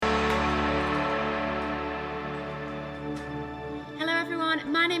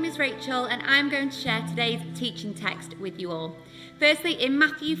everyone, my name is Rachel and I'm going to share today's teaching text with you all. Firstly, in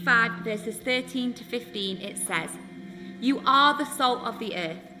Matthew 5 verses 13 to 15 it says, "You are the salt of the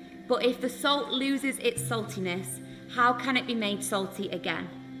earth, but if the salt loses its saltiness, how can it be made salty again?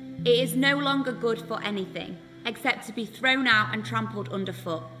 It is no longer good for anything, except to be thrown out and trampled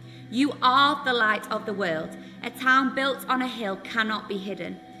underfoot. You are the light of the world. A town built on a hill cannot be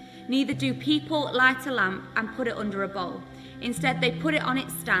hidden. Neither do people light a lamp and put it under a bowl. Instead, they put it on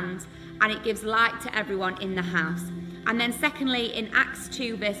its stand, and it gives light to everyone in the house." And then secondly, in Acts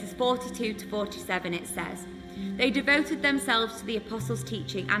 2 verses 42 to 47 it says, "They devoted themselves to the apostles'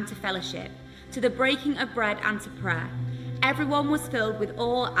 teaching and to fellowship, to the breaking of bread and to prayer. Everyone was filled with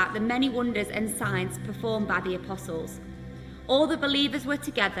awe at the many wonders and signs performed by the apostles. All the believers were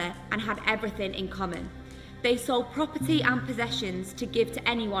together and had everything in common. They sold property and possessions to give to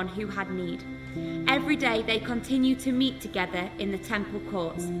anyone who had need. Every day they continued to meet together in the temple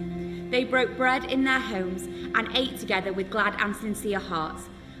courts. They broke bread in their homes and ate together with glad and sincere hearts,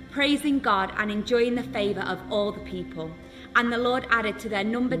 praising God and enjoying the favor of all the people. And the Lord added to their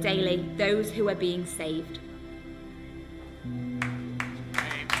number daily those who were being saved."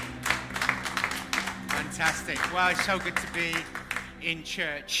 Fantastic. Well, it's so good to be in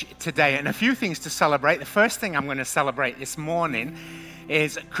church today, and a few things to celebrate. The first thing I'm going to celebrate this morning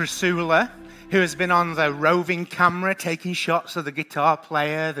is Chrysula, who has been on the roving camera taking shots of the guitar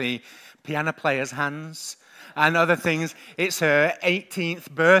player, the piano player's hands, and other things. It's her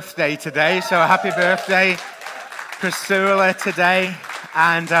 18th birthday today, so happy birthday, Chrysula, today.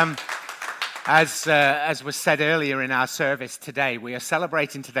 And as was said earlier in our service today, we are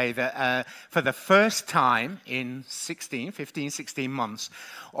celebrating today that for the first time in 15, 16 months,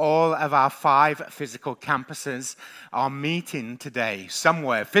 all of our 5 physical campuses are meeting today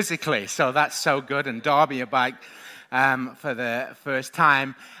somewhere physically. So that's so good. And Derby are back for the first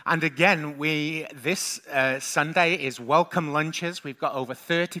time. And again, this Sunday is welcome lunches. We've got over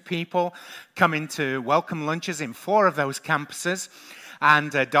 30 people coming to welcome lunches in 4 of those campuses.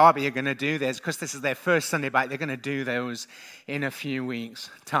 And Derby are going to do this, because this is their first Sunday back, they're going to do those in a few weeks'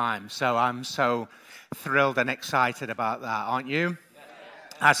 time. So I'm so thrilled and excited about that, aren't you?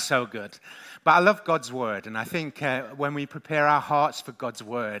 That's so good. But I love God's Word, and I think when we prepare our hearts for God's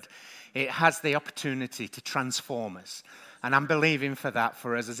Word, it has the opportunity to transform us. And I'm believing for that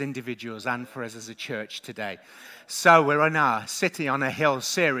for us as individuals and for us as a church today. So we're on our City on a Hill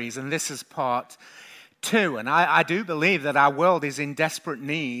series, and this is part 2, and I do believe that our world is in desperate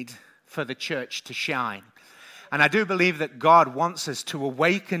need for the church to shine. And I do believe that God wants us to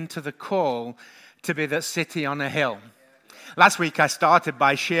awaken to the call to be the city on a hill. Last week I started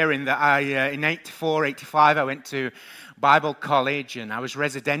by sharing that in 84, 85, I went to Bible college and I was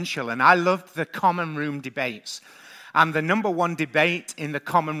residential, and I loved the common room debates. And the number one debate in the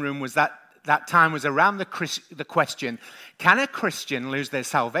common room was that time was around the question, can a Christian lose their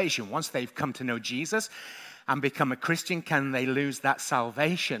salvation? Once they've come to know Jesus and become a Christian, can they lose that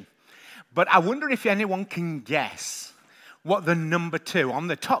salvation? But I wonder if anyone can guess what the number 2 on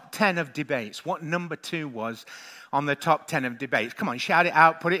the top 10 of debates, what number 2 was on the top 10 of debates. Come on, shout it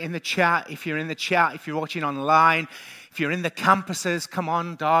out, put it in the chat. If you're in the chat, if you're watching online, if you're in the campuses, come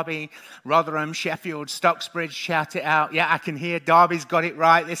on, Derby, Rotherham, Sheffield, Stocksbridge, shout it out. Yeah, I can hear Derby's got it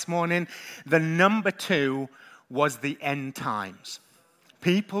right this morning. The number 2 was the end times.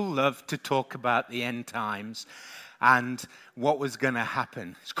 People love to talk about the end times and what was going to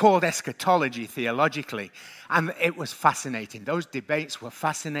happen. It's called eschatology theologically, and it was fascinating. Those debates were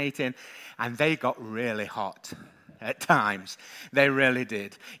fascinating, and they got really hot. At times, they really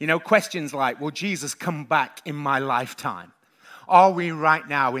did. You know, questions like, will Jesus come back in my lifetime? Are we right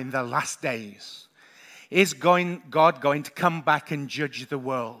now in the last days? Is God going to come back and judge the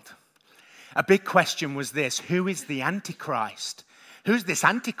world? A big question was this: who is the Antichrist? Who's this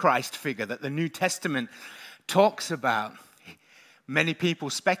Antichrist figure that the New Testament talks about? Many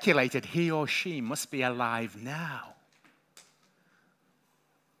people speculated he or she must be alive now.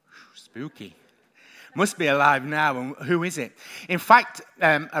 Spooky. Must be alive now, and who is it? In fact,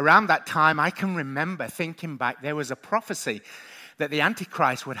 around that time, I can remember thinking back, there was a prophecy that the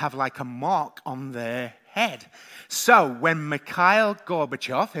Antichrist would have like a mark on their head. So when Mikhail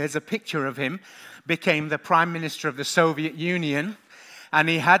Gorbachev, here's a picture of him, became the Prime Minister of the Soviet Union, and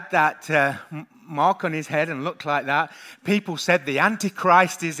he had that mark on his head and looked like that, people said the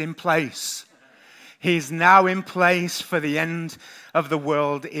Antichrist is in place. He's now in place, for the end of the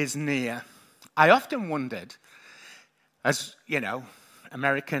world is near. I often wondered, as you know,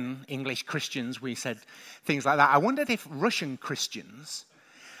 American, English Christians, we said things like that. I wondered if Russian Christians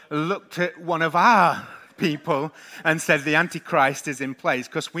looked at one of our people and said the Antichrist is in place,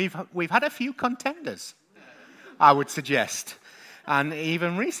 because we've had a few contenders, I would suggest, and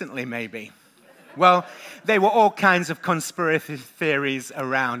even recently maybe. Well, there were all kinds of conspiracy theories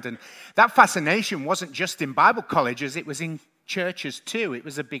around, and that fascination wasn't just in Bible colleges, it was in churches too. It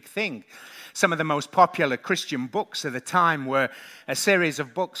was a big thing. Some of the most popular Christian books of the time were a series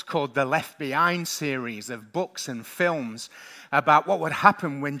of books called the Left Behind series of books and films about what would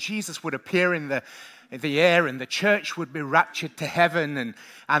happen when Jesus would appear in the air and the church would be raptured to heaven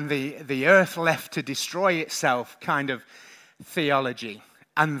and the earth left to destroy itself kind of theology.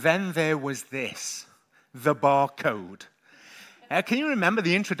 And then there was this, the barcode. Can you remember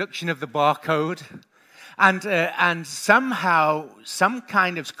the introduction of the barcode? And somehow, some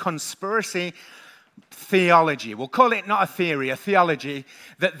kind of conspiracy theology, we'll call it not a theory, a theology,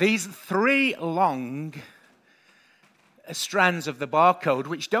 that these 3 long strands of the barcode,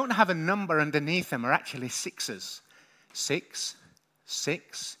 which don't have a number underneath them, are actually 6s. 6,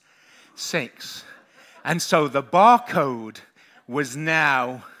 6, 6. And so the barcode was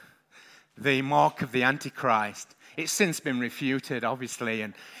now the mark of the Antichrist. It's since been refuted, obviously.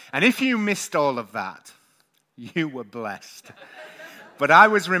 And if you missed all of that, you were blessed. But I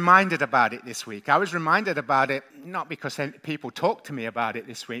was reminded about it this week. I was reminded about it, not because people talked to me about it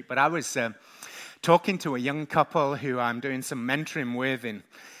this week, but I was talking to a young couple who I'm doing some mentoring with in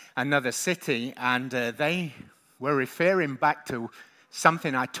another city, and they were referring back to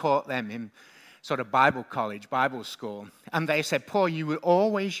something I taught them in sort of Bible college, Bible school. And they said, Paul, you would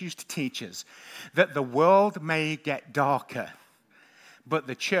always used to teach us that the world may get darker, but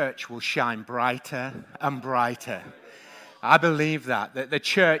the church will shine brighter and brighter. I believe that the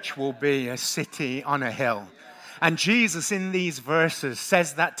church will be a city on a hill. And Jesus in these verses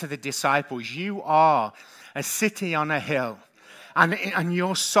says that to the disciples. You are a city on a hill. And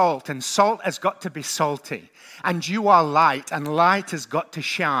you're salt, and salt has got to be salty. And you are light, and light has got to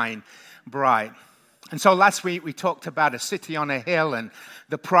shine bright. And so last week we talked about a city on a hill and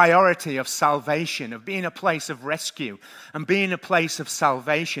the priority of salvation, of being a place of rescue and being a place of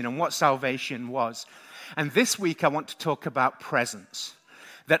salvation and what salvation was. And this week I want to talk about presence.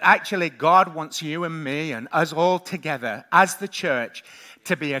 That actually God wants you and me and us all together as the church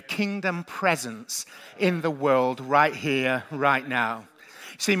to be a kingdom presence in the world right here, right now.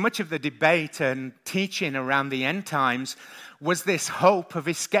 See, much of the debate and teaching around the end times was this hope of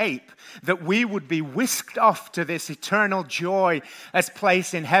escape, that we would be whisked off to this eternal joy as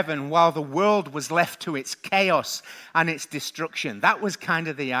place in heaven while the world was left to its chaos and its destruction. That was kind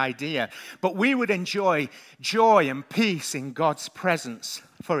of the idea. But we would enjoy joy and peace in God's presence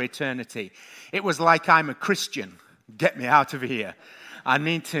for eternity. It was like, I'm a Christian. Get me out of here. I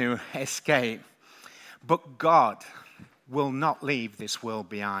need to escape. But God will not leave this world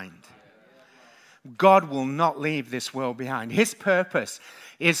behind. God will not leave this world behind. His purpose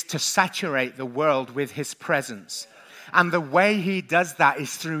is to saturate the world with his presence. And the way he does that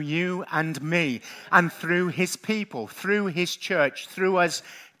is through you and me, and through his people, through his church, through us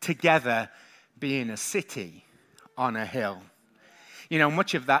together being a city on a hill. You know,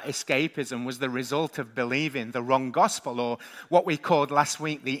 much of that escapism was the result of believing the wrong gospel, or what we called last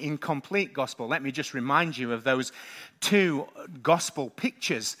week the incomplete gospel. Let me just remind you of those 2 gospel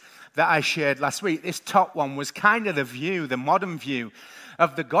pictures that I shared last week. This top one was kind of the view, the modern view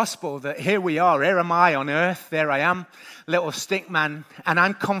of the gospel, that here we are, here am I on earth, there I am, little stick man, and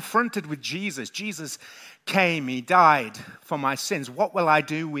I'm confronted with Jesus. Jesus came, he died for my sins. What will I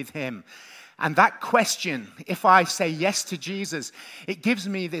do with him? And that question, if I say yes to Jesus, it gives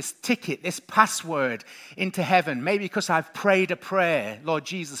me this ticket, this password into heaven. Maybe because I've prayed a prayer, Lord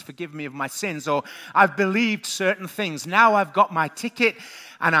Jesus, forgive me of my sins, or I've believed certain things. Now I've got my ticket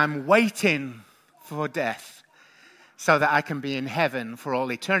and I'm waiting for death so that I can be in heaven for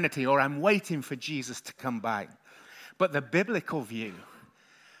all eternity, or I'm waiting for Jesus to come back. But the biblical view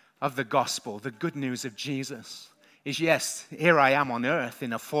of the gospel, the good news of Jesus, is yes, here I am on earth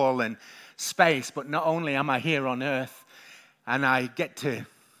in a fallen space, but not only am I here on earth and I get to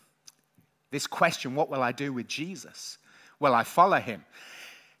this question, what will I do with Jesus? Will I follow him?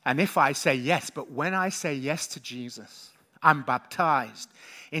 And if I say yes, but when I say yes to Jesus, I'm baptized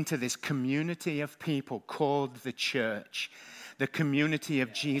into this community of people called the church, the community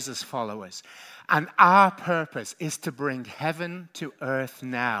of Jesus followers. And our purpose is to bring heaven to earth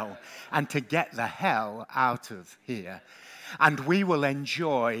now and to get the hell out of here. And we will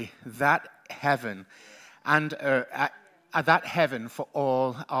enjoy that heaven and that heaven for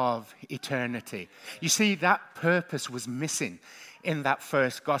all of eternity. You see, that purpose was missing in that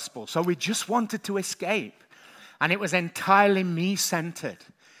first gospel. So we just wanted to escape. And it was entirely me-centered.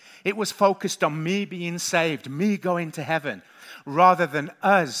 It was focused on me being saved, me going to heaven, rather than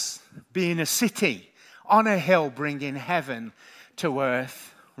us being a city on a hill bringing heaven to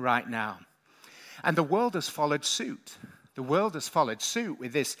earth right now. And the world has followed suit. The world has followed suit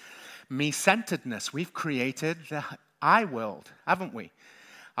with this me-centeredness. We've created the I world, haven't we?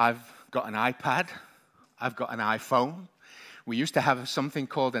 I've got an iPad. I've got an iPhone. We used to have something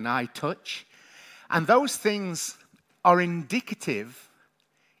called an iTouch. And those things are indicative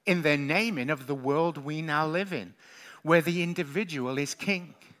in their naming of the world we now live in, where the individual is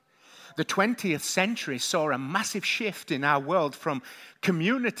king. The 20th century saw a massive shift in our world from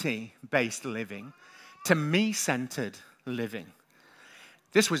community-based living to me-centered living.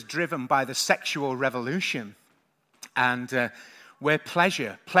 This was driven by the sexual revolution, and where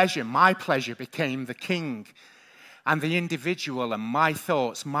my pleasure became the king, and the individual and my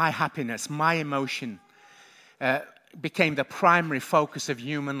thoughts, my happiness, my emotion became the primary focus of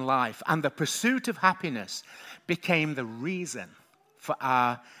human life, and the pursuit of happiness became the reason for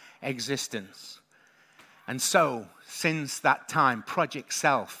our existence. And so, since that time, Project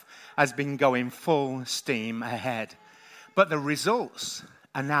Self has been going full steam ahead. But the results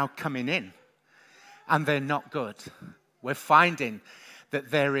are now coming in, and they're not good. We're finding that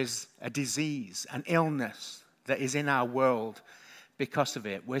there is a disease, an illness that is in our world because of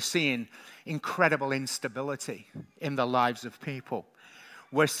it. We're seeing incredible instability in the lives of people.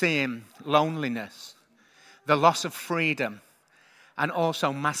 We're seeing loneliness, the loss of freedom, and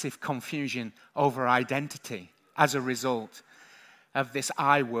also massive confusion over identity as a result of this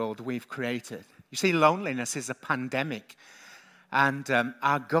I world we've created. You see, loneliness is a pandemic, and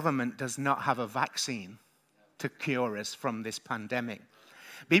our government does not have a vaccine to cure us from this pandemic.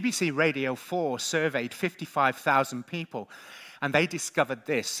 BBC Radio 4 surveyed 55,000 people, and they discovered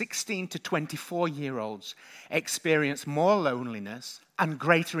this: 16 to 24-year-olds experience more loneliness and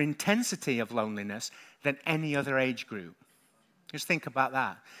greater intensity of loneliness than any other age group. Just think about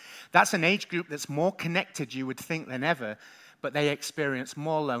that. That's an age group that's more connected, you would think, than ever, but they experience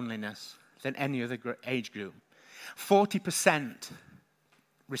more loneliness than any other age group. 40%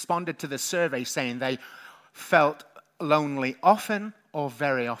 responded to the survey saying they felt lonely often or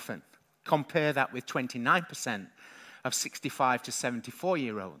very often. Compare that with 29% of 65 to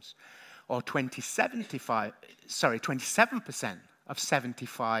 74-year-olds, or 27% of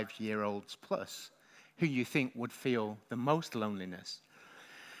 75-year-olds plus, who you think would feel the most loneliness.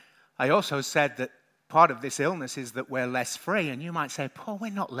 I also said that part of this illness is that we're less free. And you might say, Paul,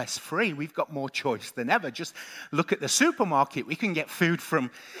 we're not less free. We've got more choice than ever. Just look at the supermarket. We can get food from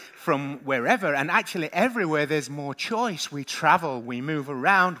wherever. And actually, everywhere there's more choice. We travel, we move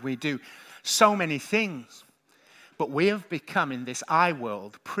around, we do so many things. But we have become, in this I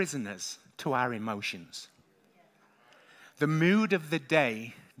world, prisoners to our emotions. The mood of the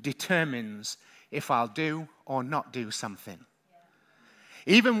day determines if I'll do or not do something.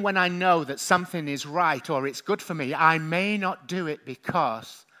 Even when I know that something is right or it's good for me, I may not do it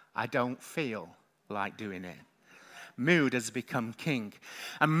because I don't feel like doing it. Mood has become king.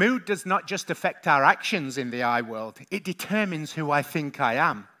 And mood does not just affect our actions in the I world, it determines who I think I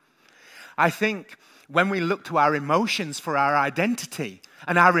am. I think when we look to our emotions for our identity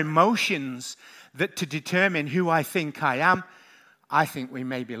and our emotions that to determine who I think I am, I think we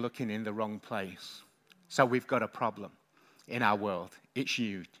may be looking in the wrong place. So we've got a problem in our world. It's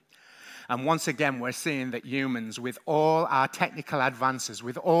huge. And once again, we're seeing that humans, with all our technical advances,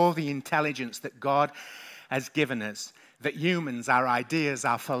 with all the intelligence that God has given us, that humans, our ideas,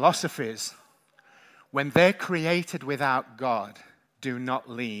 our philosophies, when they're created without God, do not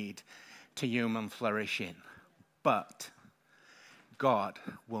lead to human flourishing. But God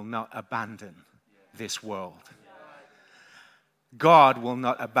will not abandon this world. God will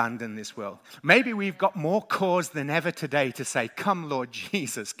not abandon this world. Maybe we've got more cause than ever today to say, come, Lord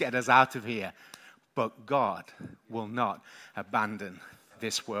Jesus, get us out of here. But God will not abandon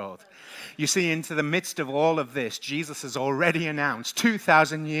this world. You see, into the midst of all of this, Jesus has already announced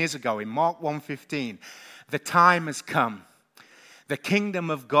 2,000 years ago in Mark 1:15, the time has come. The kingdom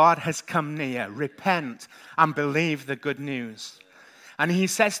of God has come near. Repent and believe the good news. And he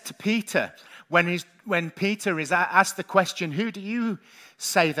says to Peter, when Peter is asked the question, who do you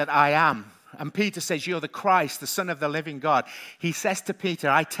say that I am? And Peter says, you're the Christ, the Son of the living God. He says to Peter,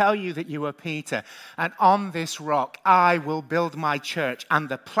 I tell you that you are Peter, and on this rock I will build my church, and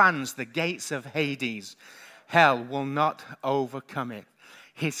the gates of Hades, hell, will not overcome it.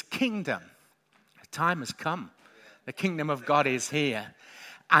 His kingdom, the time has come. The kingdom of God is here,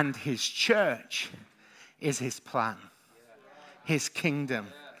 and his church is his plan, his kingdom.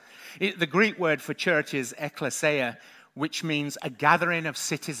 The Greek word for church is ekklesia, which means a gathering of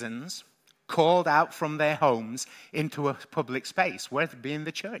citizens called out from their homes into a public space, where being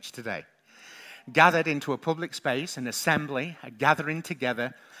the church today. Gathered into a public space, an assembly, a gathering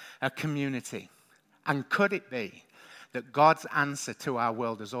together, a community. And could it be that God's answer to our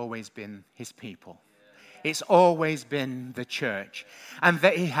world has always been his people? It's always been the church. And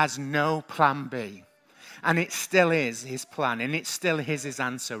that he has no plan B. And it still is his plan. And it still is his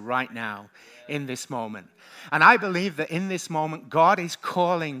answer right now in this moment. And I believe that in this moment, God is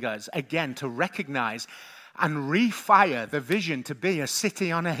calling us again to recognize and refire the vision to be a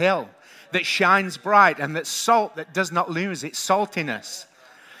city on a hill that shines bright and that's salt that does not lose its saltiness.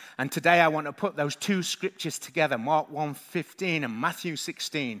 And today I want to put those two scriptures together, Mark 1:15 and Matthew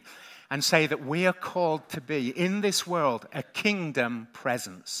 16, and say that we are called to be in this world a kingdom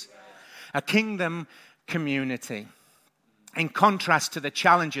presence, a kingdom community. In contrast to the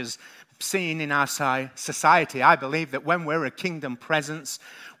challenges seen in our society, I believe that when we're a kingdom presence,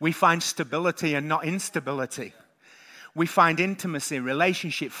 we find stability and not instability. We find intimacy,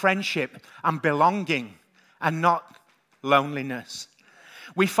 relationship, friendship, and belonging, and not loneliness.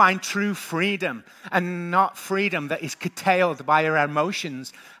 We find true freedom, and not freedom that is curtailed by our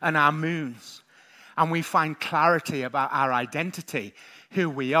emotions and our moods. And we find clarity about our identity, who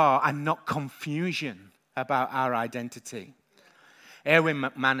we are, and not confusion about our identity. Erwin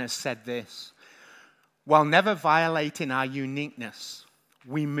McManus said this: while never violating our uniqueness,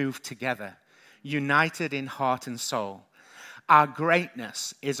 we move together, united in heart and soul. Our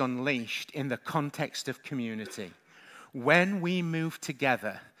greatness is unleashed in the context of community. When we move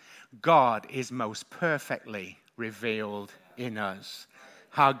together, God is most perfectly revealed in us.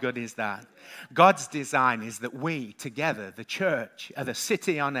 How good is that? God's design is that we together, the church, are the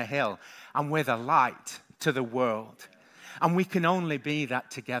city on a hill, and we're the light to the world. And we can only be that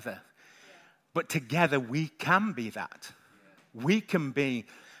together. But together we can be that. We can be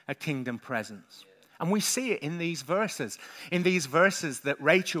a kingdom presence. And we see it in these verses that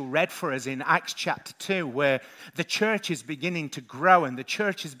Rachel read for us in Acts chapter 2, where the church is beginning to grow and the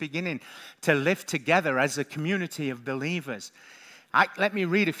church is beginning to live together as a community of believers. Let me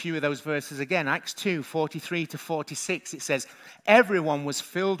read a few of those verses again. Acts 2, 43 to 46, it says, everyone was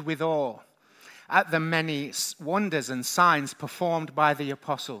filled with awe at the many wonders and signs performed by the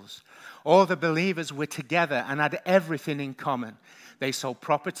apostles. All the believers were together and had everything in common. They sold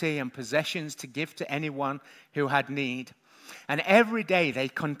property and possessions to give to anyone who had need. And every day they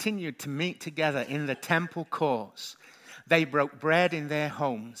continued to meet together in the temple courts. They broke bread in their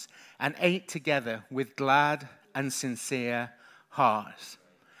homes and ate together with glad and sincere hearts.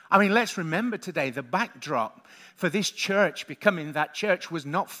 I mean, let's remember today the backdrop for this church becoming that church was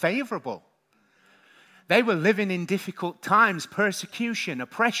not favorable. They were living in difficult times, persecution,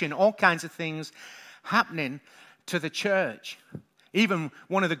 oppression, all kinds of things happening to the church. Even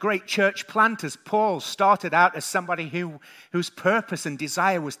one of the great church planters, Paul, started out as somebody whose purpose and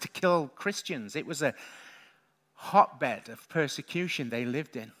desire was to kill Christians. It was a hotbed of persecution they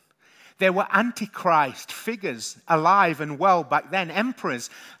lived in. There were antichrist figures alive and well back then, emperors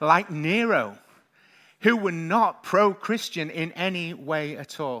like Nero, who were not pro-Christian in any way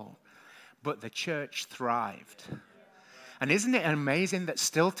at all. But the church thrived. And isn't it amazing that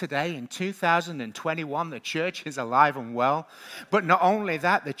still today in 2021, the church is alive and well? But not only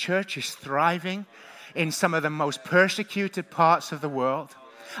that, the church is thriving in some of the most persecuted parts of the world.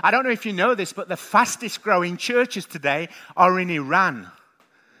 I don't know if you know this, but the fastest growing churches today are in Iran.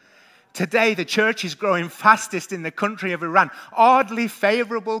 Today, the church is growing fastest in the country of Iran. Oddly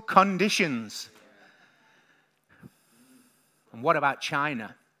favorable conditions. And what about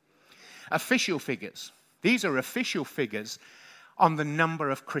China? Official figures. These are official figures on the number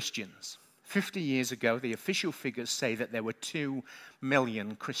of Christians. 50 years ago, the official figures say that there were 2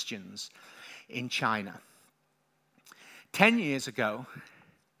 million Christians in China. 10 years ago,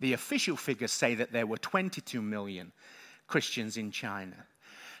 the official figures say that there were 22 million Christians in China.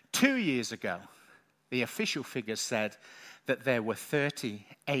 2 years ago, the official figures said that there were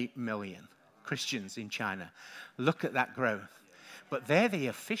 38 million Christians in China. Look at that growth. But they're the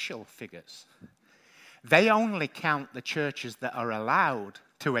official figures. They only count the churches that are allowed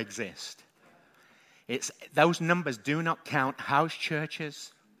to exist. Those numbers do not count house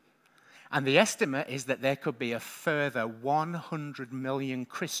churches. And the estimate is that there could be a further 100 million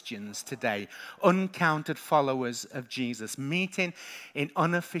Christians today, uncounted followers of Jesus, meeting in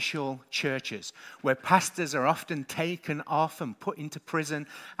unofficial churches where pastors are often taken off and put into prison,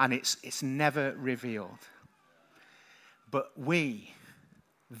 and it's never revealed. But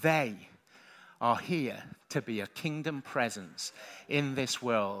they are here to be a kingdom presence in this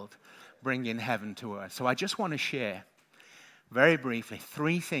world, bringing heaven to earth. So I just want to share very briefly,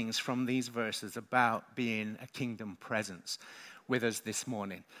 3 things from these verses about being a kingdom presence with us this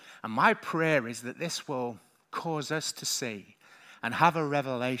morning. And my prayer is that this will cause us to see and have a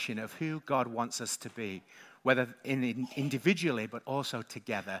revelation of who God wants us to be, whether individually but also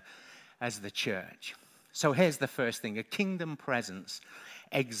together as the church. So here's the first thing. A kingdom presence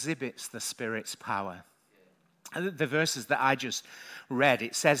exhibits the Spirit's power. The verses that I just read,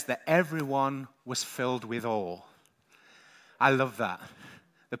 it says that everyone was filled with awe. I love that.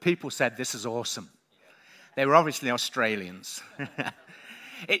 The people said, this is awesome. They were obviously Australians.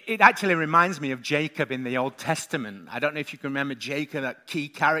 It actually reminds me of Jacob in the Old Testament. I don't know if you can remember Jacob, that key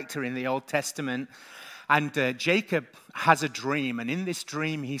character in the Old Testament. And Jacob has a dream, and in this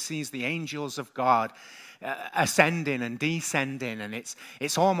dream he sees the angels of God ascending and descending, and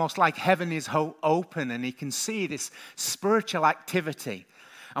it's almost like heaven is open, and he can see this spiritual activity.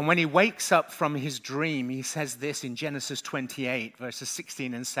 And when he wakes up from his dream, he says this in Genesis 28, verses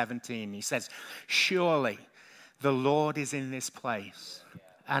 16 and 17. He says, surely the Lord is in this place,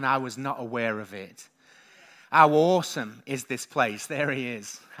 and I was not aware of it. How awesome is this place? There he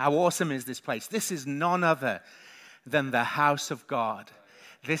is. How awesome is this place? This is none other than the house of God.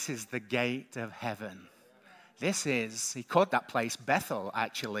 This is the gate of heaven. He called that place Bethel,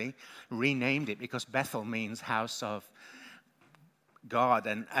 actually, renamed it because Bethel means house of God.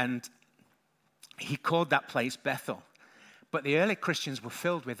 And he called that place Bethel. But the early Christians were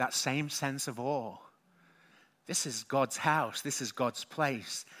filled with that same sense of awe. This is God's house. This is God's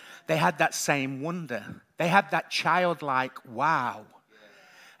place. They had that same wonder. They had that childlike wow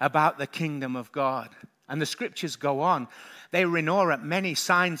about the kingdom of God. And the scriptures go on. They were in awe at many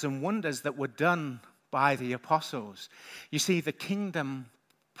signs and wonders that were done by the apostles. You see, the kingdom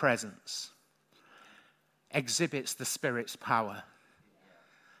presence exhibits the Spirit's power.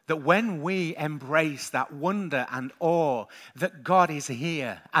 That when we embrace that wonder and awe that God is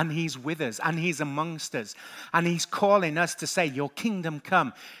here and he's with us and he's amongst us and he's calling us to say, your kingdom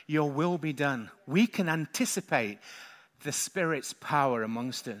come, your will be done, we can anticipate the Spirit's power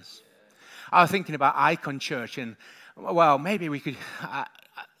amongst us. I was thinking about Icon Church, and well, maybe we could...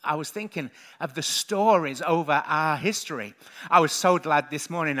 I was thinking of the stories over our history. I was so glad this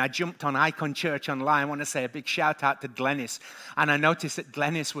morning I jumped on Icon Church online. I want to say a big shout out to Glennis. And I noticed that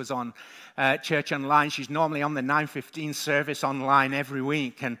Glennis was on Church Online. She's normally on the 9:15 service online every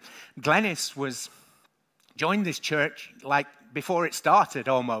week. And Glennis joined this church like before it started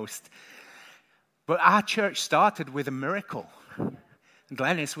almost. But our church started with a miracle.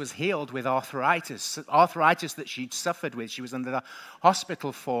 Glennis was healed with arthritis that she'd suffered with. She was under the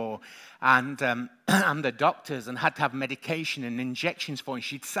hospital for, and the doctors, and had to have medication and injections for. And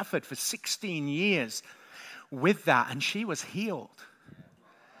she'd suffered for 16 years with that, and she was healed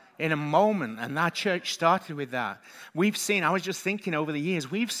in a moment. And our church started with that. I was just thinking over the years,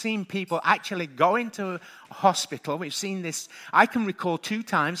 we've seen people actually go into a hospital. We've seen this, I can recall 2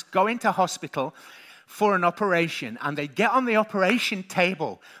 times, go into hospital for an operation, and they get on the operation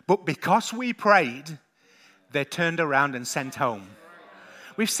table, but because we prayed, they're turned around and sent home.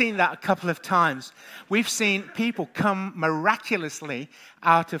 We've seen that a couple of times. We've seen people come miraculously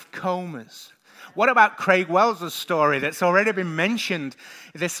out of comas. What about Craig Wells' story that's already been mentioned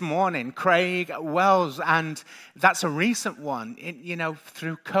this morning? Craig Wells, and that's a recent one,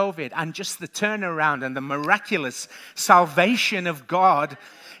 through COVID, and just the turnaround and the miraculous salvation of God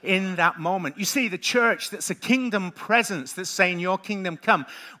in that moment. You see, the church that's a kingdom presence that's saying your kingdom come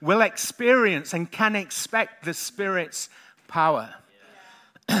will experience and can expect the Spirit's power.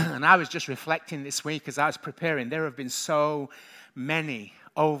 And I was just reflecting this week as I was preparing. There have been so many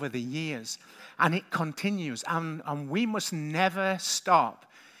over the years, and it continues. And we must never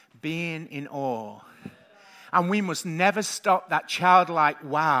stop being in awe. And we must never stop that childlike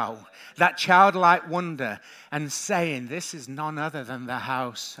wow, that childlike wonder, and saying, this is none other than the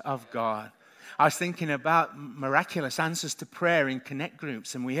house of God. I was thinking about miraculous answers to prayer in Connect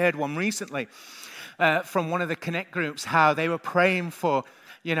groups, and we heard one recently from one of the Connect groups, how they were praying for,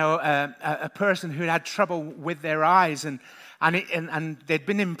 a person who had trouble with their eyes, and there'd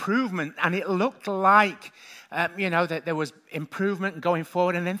been improvement, and it looked like that there was improvement going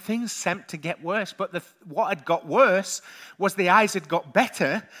forward, and then things seemed to get worse. But what had got worse was the eyes had got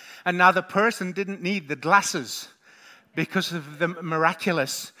better, and now the person didn't need the glasses because of the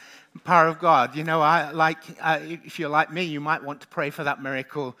miraculous power of God. If you're like me, you might want to pray for that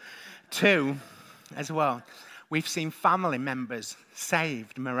miracle too, as well. We've seen family members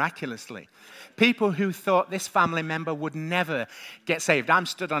saved miraculously. People who thought this family member would never get saved. I'm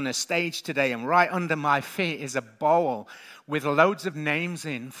stood on a stage today, and right under my feet is a bowl with loads of names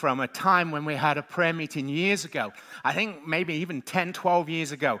in from a time when we had a prayer meeting years ago. I think maybe even 10, 12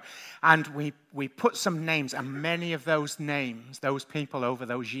 years ago. And we put some names, and many of those names, those people over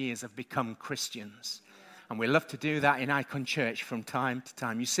those years have become Christians. And we love to do that in Icon Church from time to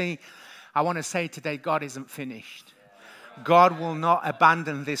time. You see, I want to say today, God isn't finished. God will not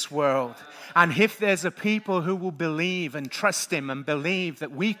abandon this world. And if there's a people who will believe and trust him and believe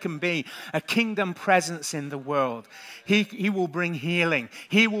that we can be a kingdom presence in the world, he will bring healing.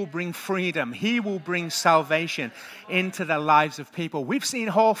 He will bring freedom. He will bring salvation into the lives of people. We've seen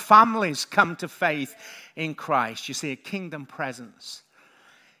whole families come to faith in Christ. You see, a kingdom presence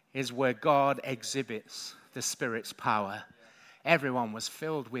is where God exhibits the Spirit's power. Everyone was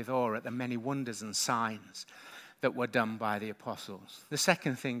filled with awe at the many wonders and signs that were done by the apostles. The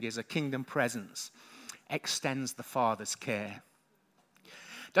second thing is a kingdom presence extends the Father's care.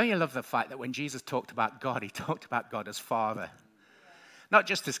 Don't you love the fact that when Jesus talked about God, he talked about God as Father? Not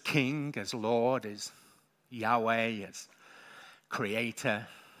just as King, as Lord, as Yahweh, as Creator,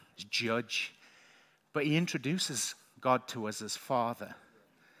 as Judge, but he introduces God to us as Father.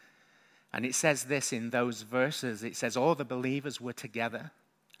 And it says this in those verses. It says, all the believers were together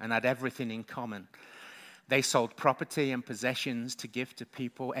and had everything in common. They sold property and possessions to give to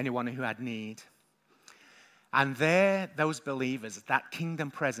people, anyone who had need. And there, those believers, that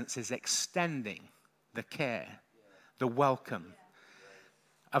kingdom presence is extending the care, the welcome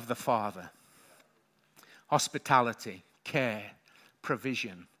of the Father. Hospitality, care,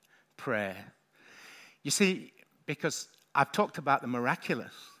 provision, prayer. You see, because I've talked about the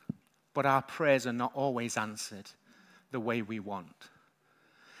miraculous, but our prayers are not always answered the way we want.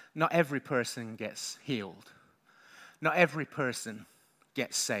 Not every person gets healed. Not every person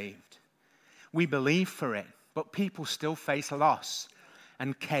gets saved. We believe for it, but people still face loss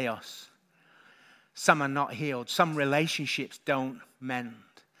and chaos. Some are not healed. Some relationships don't mend.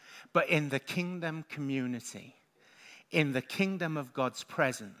 But in the kingdom community, in the kingdom of God's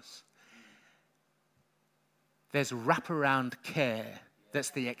presence, there's wraparound care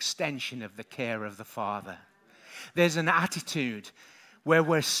that's the extension of the care of the Father. There's an attitude where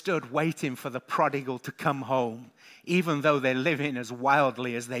we're stood waiting for the prodigal to come home, even though they're living as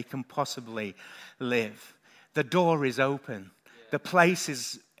wildly as they can possibly live. The door is open. The place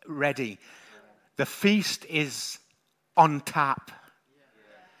is ready. The feast is on tap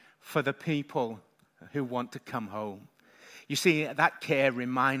for the people who want to come home. You see, that care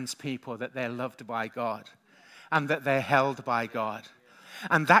reminds people that they're loved by God and that they're held by God.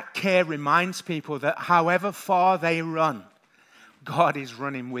 And that care reminds people that however far they run, God is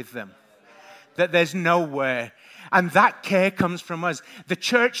running with them. That there's nowhere. And that care comes from us. The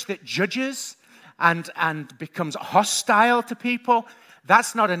church that judges and becomes hostile to people,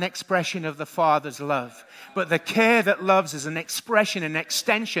 that's not an expression of the Father's love. But the care that loves is an expression, an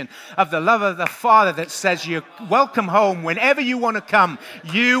extension of the love of the Father that says you're welcome home. Whenever you want to come,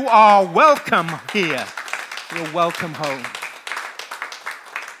 you are welcome here. You're welcome home.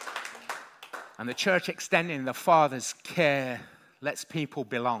 And the church extending the Father's care lets people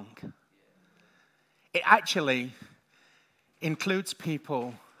belong. It actually includes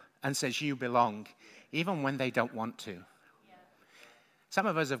people and says you belong, even when they don't want to. Some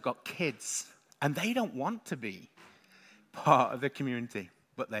of us have got kids, and they don't want to be part of the community,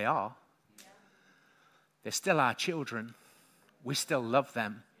 but they are. They're still our children. We still love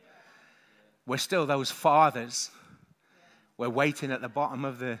them. We're still those fathers. We're waiting at the bottom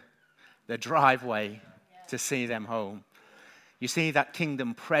of the driveway to see them home. You see, that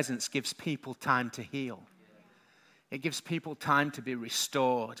kingdom presence gives people time to heal. It gives people time to be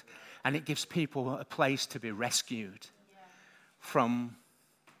restored. And it gives people a place to be rescued from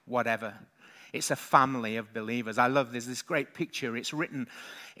whatever. It's a family of believers. I love this great picture. It's written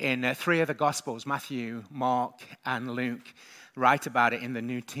in 3 of the Gospels, Matthew, Mark, and Luke. Write about it in the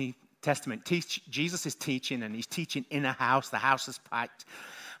New Testament. Jesus is teaching, and he's teaching in a house. The house is packed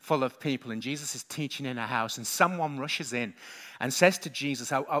full of people, and Jesus is teaching in a house, and someone rushes in and says to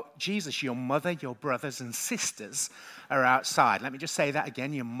Jesus, oh, Jesus, your mother, your brothers and sisters are outside. Let me just say that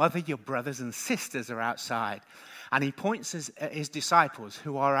again. Your mother, your brothers and sisters are outside. And he points his disciples,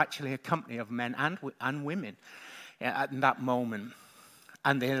 who are actually a company of men and women at that moment.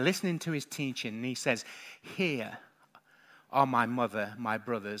 And they're listening to his teaching, and he says, here are my mother, my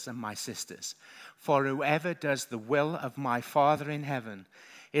brothers, and my sisters. For whoever does the will of my Father in heaven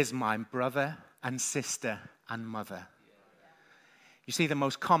is my brother and sister and mother. You see, the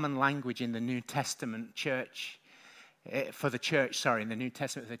most common language in the New Testament church for the church, in the New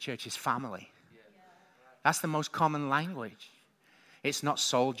Testament for the church is family. That's the most common language. It's not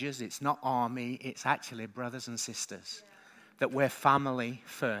soldiers, it's not army, it's actually brothers and sisters. That we're family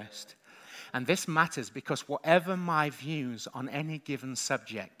first. And this matters because whatever my views on any given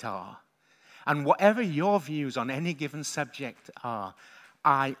subject are, and whatever your views on any given subject are,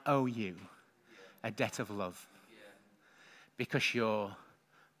 I owe you a debt of love. Because you're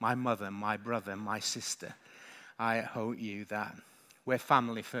my mother, my brother, my sister. I owe you that. We're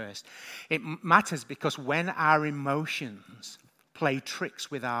family first. It matters because when our emotions play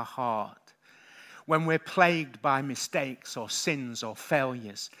tricks with our heart, when we're plagued by mistakes or sins or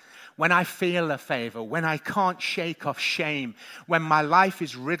failures, when I feel a favor, when I can't shake off shame, when my life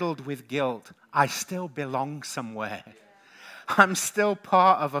is riddled with guilt, I still belong somewhere. I'm still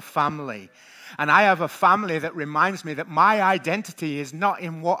part of a family. And I have a family that reminds me that my identity is not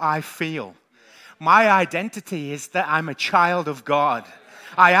in what I feel. My identity is that I'm a child of God.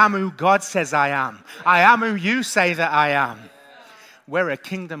 I am who God says I am. I am who you say that I am. We're a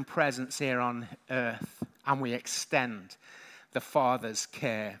kingdom presence here on earth, and we extend the Father's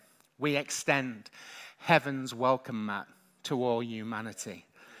care. We extend heaven's welcome mat to all humanity.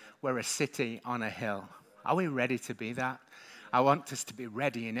 We're a city on a hill. Are we ready to be that? I want us to be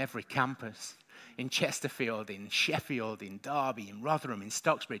ready in every campus. In Chesterfield, in Sheffield, in Derby, in Rotherham, in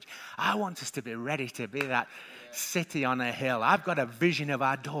Stocksbridge. I want us to be ready to be that city on a hill. I've got a vision of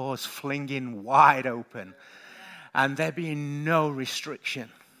our doors flinging wide open and there being no restriction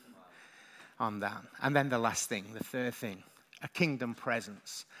on that. And then the last thing, the third thing, a kingdom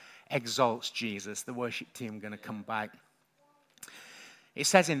presence exalts Jesus. The worship team are going to come back. It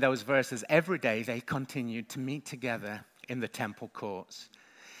says in those verses, every day they continued to meet together in the temple courts.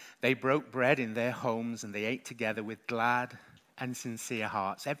 They broke bread in their homes and they ate together with glad and sincere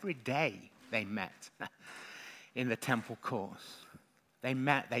hearts. Every day they met in the temple courts. They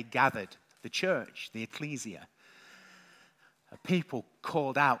met, they gathered, the church, the ecclesia. A people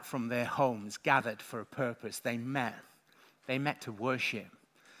called out from their homes, gathered for a purpose. They met to worship,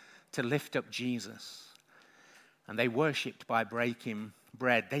 to lift up Jesus. And they worshipped by breaking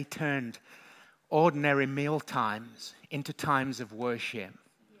bread. They turned ordinary meal times into times of worship.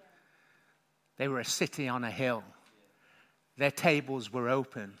 They were a city on a hill. Their tables were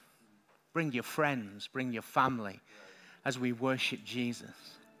open. Bring your friends, bring your family as we worship Jesus.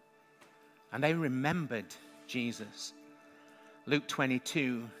 And they remembered Jesus. Luke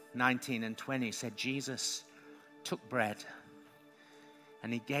 22:19 and 20 said, Jesus took bread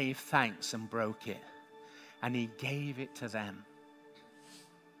and he gave thanks and broke it. And he gave it to them.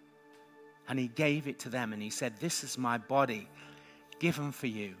 And he gave it to them and he said, this is my body given for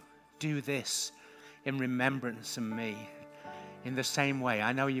you. Do this in remembrance of me. In the same way,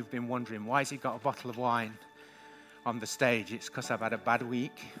 I know you've been wondering, why has he got a bottle of wine on the stage? It's because I've had a bad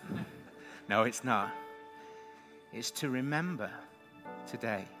week. No, it's not. It's to remember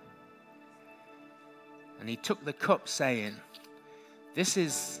today. And he took the cup saying, this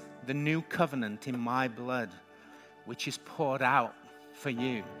is the new covenant in my blood, which is poured out for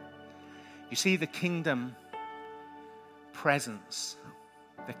you. You see, the kingdom presence,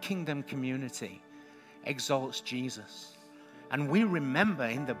 the kingdom community exalts Jesus. And we remember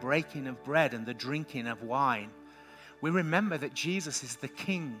in the breaking of bread and the drinking of wine, we remember that Jesus is the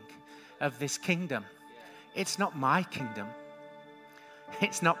king of this kingdom. It's not my kingdom.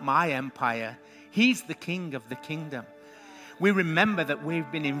 It's not my empire. He's the king of the kingdom. We remember that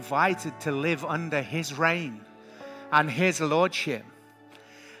we've been invited to live under his reign and his lordship.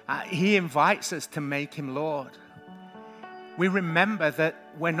 He invites us to make him Lord. We remember that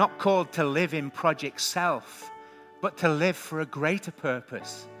we're not called to live in project self, but to live for a greater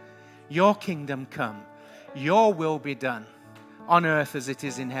purpose. Your kingdom come, your will be done on earth as it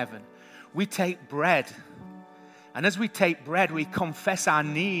is in heaven. We take bread, and as we take bread, we confess our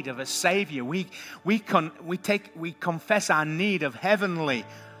need of a Savior. We confess our need of heavenly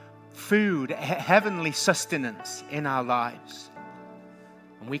food, heavenly sustenance in our lives.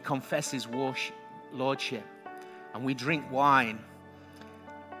 And we confess his lordship. And we drink wine,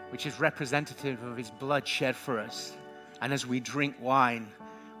 which is representative of his blood shed for us. And as we drink wine,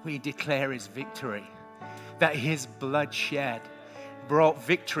 we declare his victory. That his blood shed brought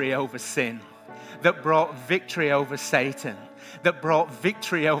victory over sin. That brought victory over Satan. That brought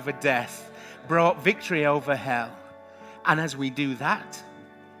victory over death. Brought victory over hell. And as we do that,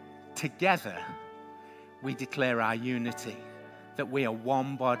 together, we declare our unity. That we are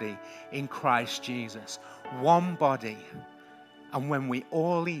one body in Christ Jesus. One body. And when we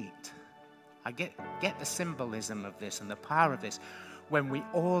all eat, I get the symbolism of this and the power of this. When we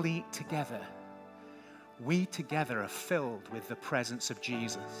all eat together, we together are filled with the presence of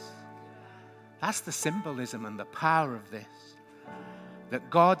Jesus. That's the symbolism and the power of this. That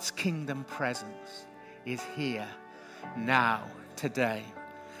God's kingdom presence is here, now, today.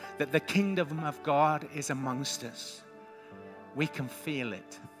 That the kingdom of God is amongst us. We can feel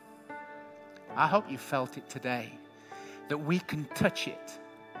it. I hope you felt it today. That we can touch it.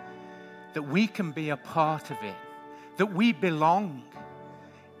 That we can be a part of it. That we belong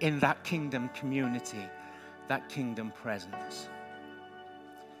in that kingdom community, that kingdom presence.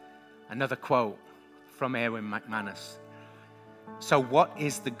 Another quote from Erwin McManus. So what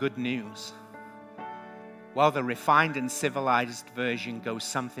is the good news? Well, the refined and civilized version goes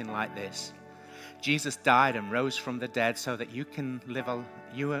something like this. Jesus died and rose from the dead so that you can live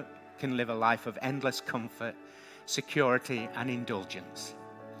a life of endless comfort, security, and indulgence.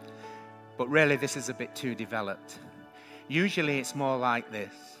 But really, this is a bit too developed. Usually, it's more like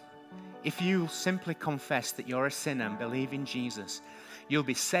this. If you simply confess that you're a sinner and believe in Jesus, you'll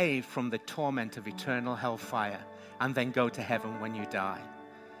be saved from the torment of eternal hellfire and then go to heaven when you die.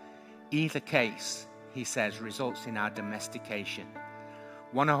 Either case, he says, results in our domestication.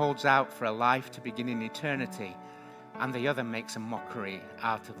 One holds out for a life to begin in eternity, and the other makes a mockery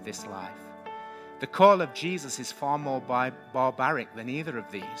out of this life. The call of Jesus is far more barbaric than either of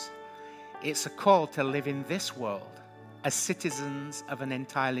these. It's a call to live in this world as citizens of an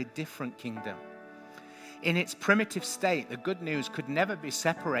entirely different kingdom. In its primitive state, the good news could never be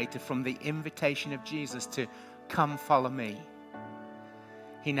separated from the invitation of Jesus to come follow me.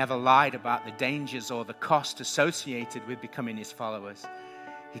 He never lied about the dangers or the cost associated with becoming his followers.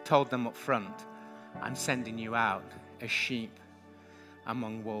 He told them up front, I'm sending you out as sheep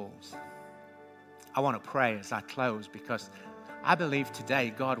among wolves. I want to pray as I close because I believe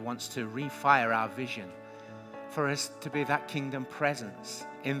today God wants to refire our vision for us to be that kingdom presence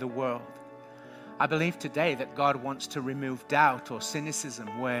in the world. I believe today that God wants to remove doubt or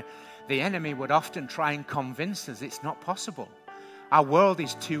cynicism where the enemy would often try and convince us it's not possible. Our world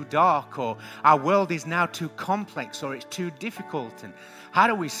is too dark, or our world is now too complex, or it's too difficult. And how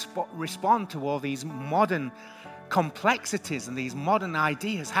do we respond to all these modern complexities and these modern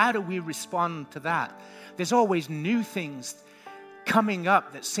ideas? How do we respond to that? There's always new things coming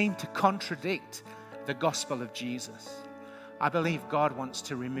up that seem to contradict the gospel of Jesus. I believe God wants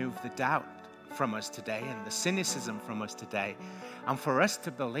to remove the doubt from us today and the cynicism from us today, and for us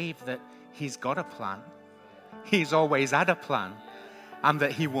to believe that he's got a plan. He's always had a plan, and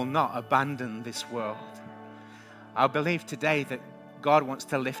that he will not abandon this world. I believe today that God wants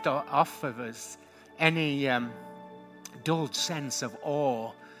to lift off of us any dulled sense of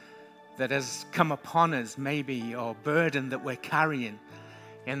awe that has come upon us maybe, or burden that we're carrying,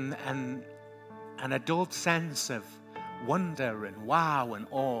 and a dulled sense of wonder and wow and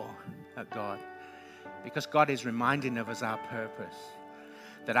awe at God. Because God is reminding of us our purpose.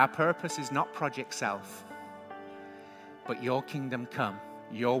 That our purpose is not Project Self, but your kingdom come,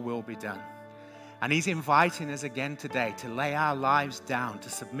 your will be done. And he's inviting us again today to lay our lives down, to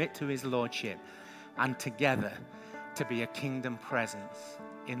submit to his lordship, and together to be a kingdom presence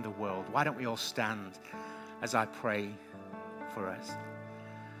in the world. Why don't we all stand as I pray for us?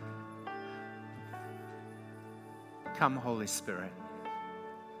 Come, Holy Spirit.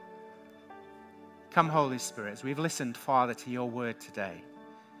 Come, Holy Spirit, as we've listened, Father, to your word today.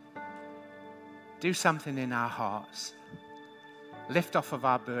 Do something in our hearts. Lift off of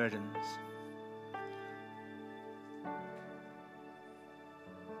our burdens.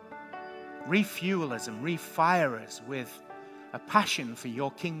 Refuel us and refire us with a passion for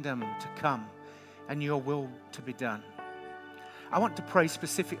your kingdom to come and your will to be done. I want to pray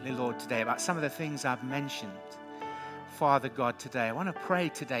specifically, Lord, today about some of the things I've mentioned. Father God, today, I want to pray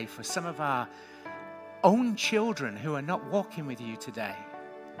today for some of our own children who are not walking with you today.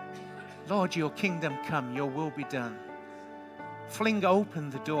 Lord, your kingdom come, your will be done. Fling open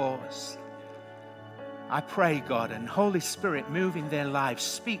the doors. I pray, God, and Holy Spirit, move in their lives.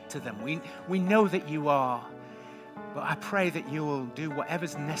 Speak to them. We know that you are. But I pray that you will do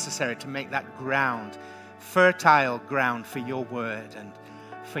whatever's necessary to make that ground, fertile ground for your word and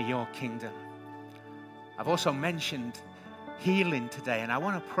for your kingdom. I've also mentioned healing today, and I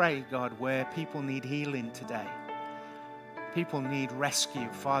want to pray, God, where people need healing today. People need rescue,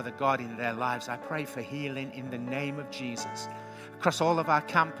 Father God, in their lives. I pray for healing in the name of Jesus. Across all of our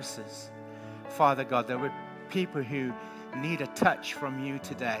campuses, Father God, there were people who need a touch from you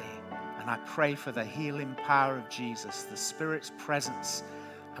today. And I pray for the healing power of Jesus, the Spirit's presence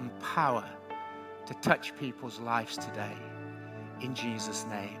and power to touch people's lives today. In Jesus'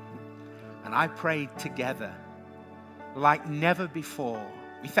 name. And I pray together like never before.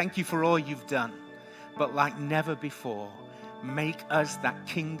 We thank you for all you've done. but like never before. Make us that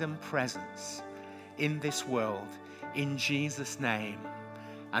kingdom presence in this world, in Jesus' name.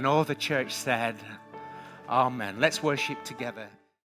 And all the church said, Amen. Let's worship together.